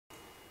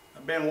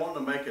I've been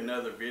wanting to make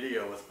another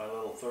video with my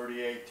little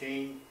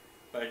 3018,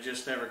 but I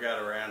just never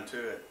got around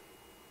to it.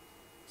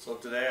 So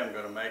today I'm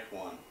going to make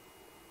one.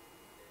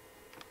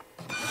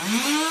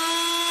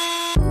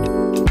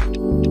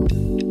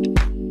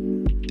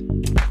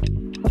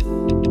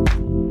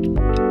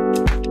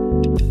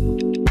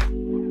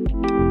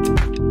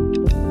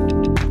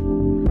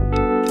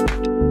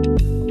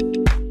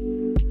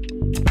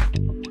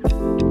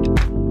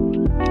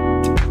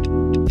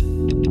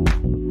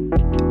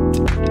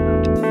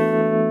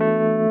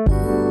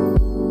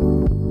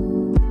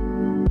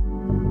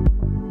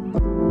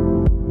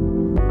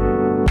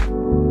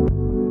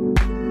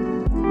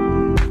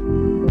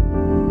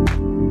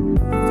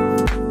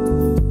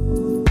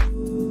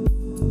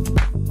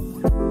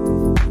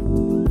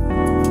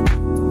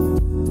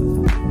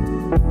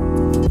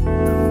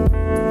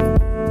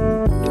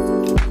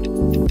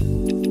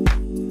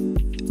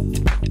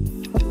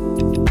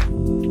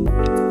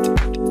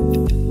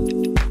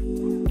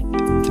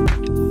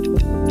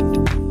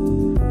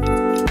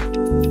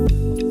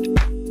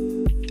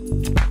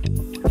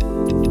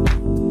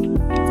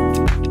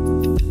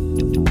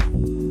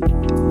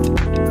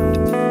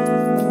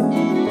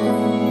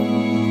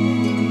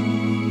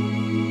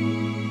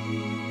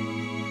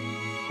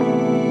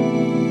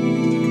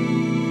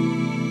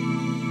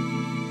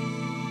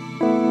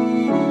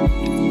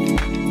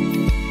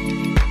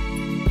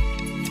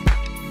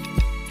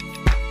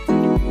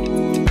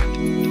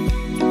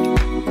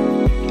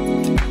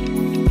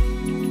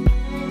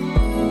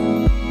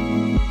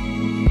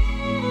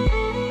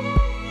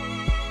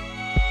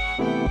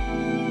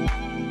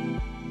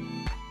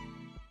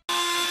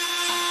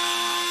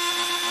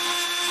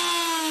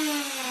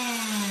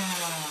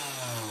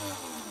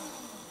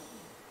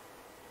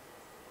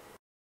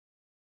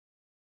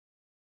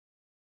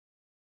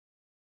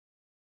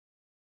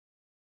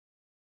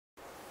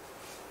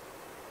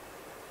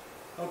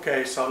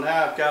 Okay, so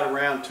now I've got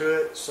around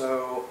to it,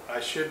 so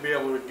I should be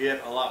able to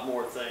get a lot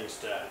more things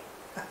done.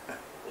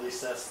 At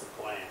least that's the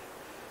plan.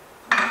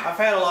 I've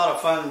had a lot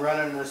of fun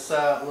running this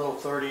little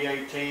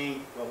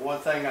 3018, but one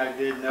thing I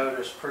did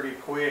notice pretty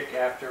quick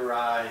after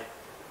I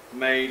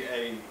made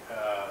a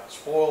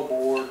spoil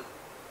board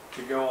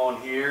to go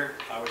on here,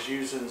 I was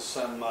using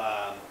some,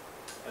 I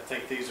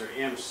think these are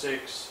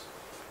M6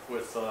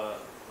 with the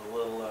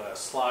little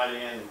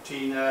slide-in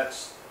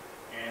T-nuts,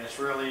 and it's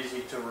real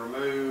easy to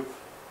remove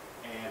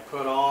and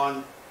put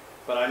on,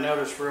 but I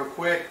noticed real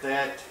quick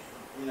that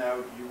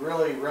you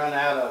really run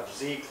out of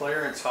Z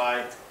clearance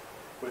height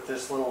with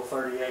this little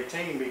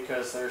 3018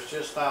 because there's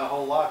just not a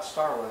whole lot to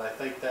start with. I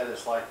think that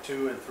is like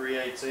 2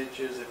 3/8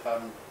 inches if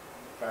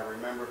I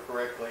remember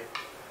correctly.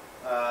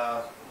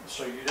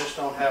 So you just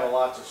don't have a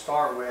lot to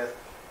start with.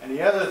 And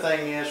the other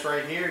thing is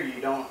right here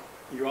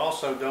you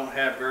also don't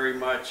have very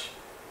much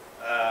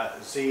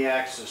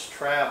Z-axis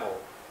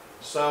travel.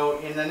 So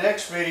in the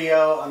next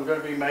video I'm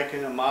going to be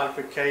making a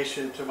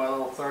modification to my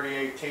little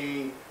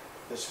 3018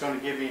 that's going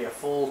to give me a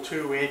full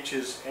 2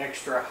 inches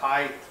extra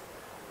height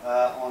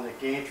on the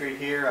gantry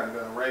here. I'm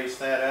going to raise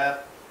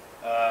that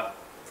up.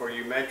 For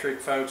you metric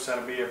folks,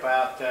 that'll be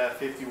about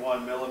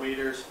 51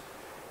 millimeters.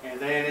 And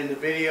then in the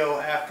video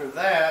after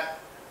that,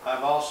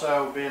 I've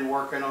also been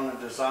working on a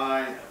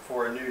design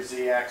for a new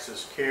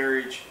Z-axis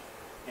carriage,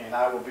 and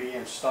I will be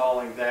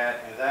installing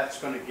that, and that's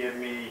going to give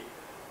me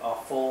a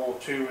full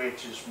 2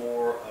 inches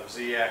more of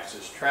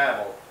Z-axis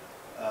travel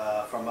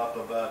from up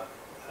above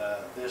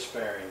this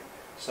bearing.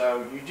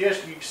 So you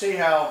can see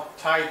how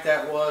tight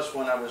that was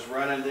when I was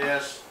running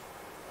this.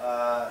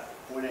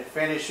 When it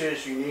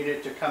finishes, you need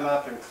it to come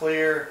up and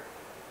clear,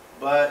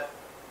 but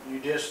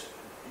you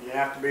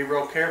have to be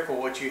real careful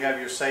what you have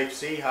your safe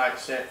Z height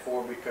set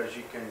for, because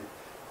you can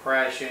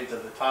crash into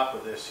the top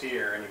of this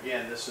here. And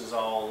again, this is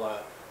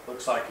all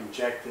looks like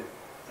injection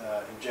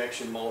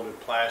molded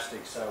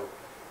plastic, so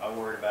I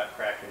worried about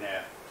cracking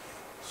that.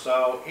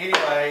 So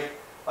anyway,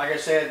 like I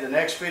said, the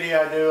next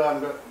video I do,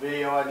 I'm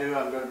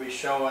going to be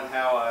showing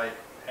how I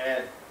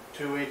add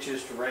 2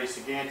 inches to raise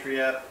the gantry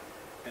up,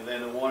 and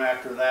then the one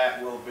after that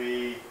will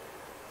be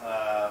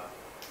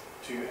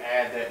to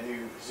add that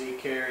new Z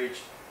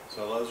carriage.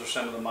 So those are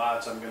some of the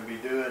mods I'm going to be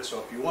doing. So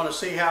if you want to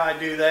see how I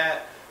do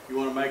that, you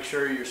want to make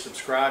sure you're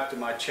subscribed to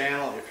my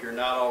channel if you're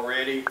not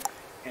already.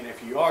 And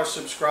if you are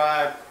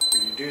subscribed,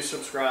 or you do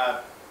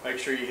subscribe, make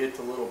sure you hit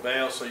the little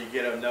bell so you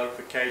get a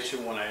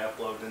notification when I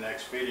upload the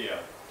next video.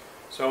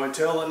 So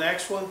until the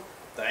next one,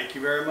 thank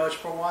you very much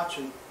for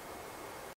watching.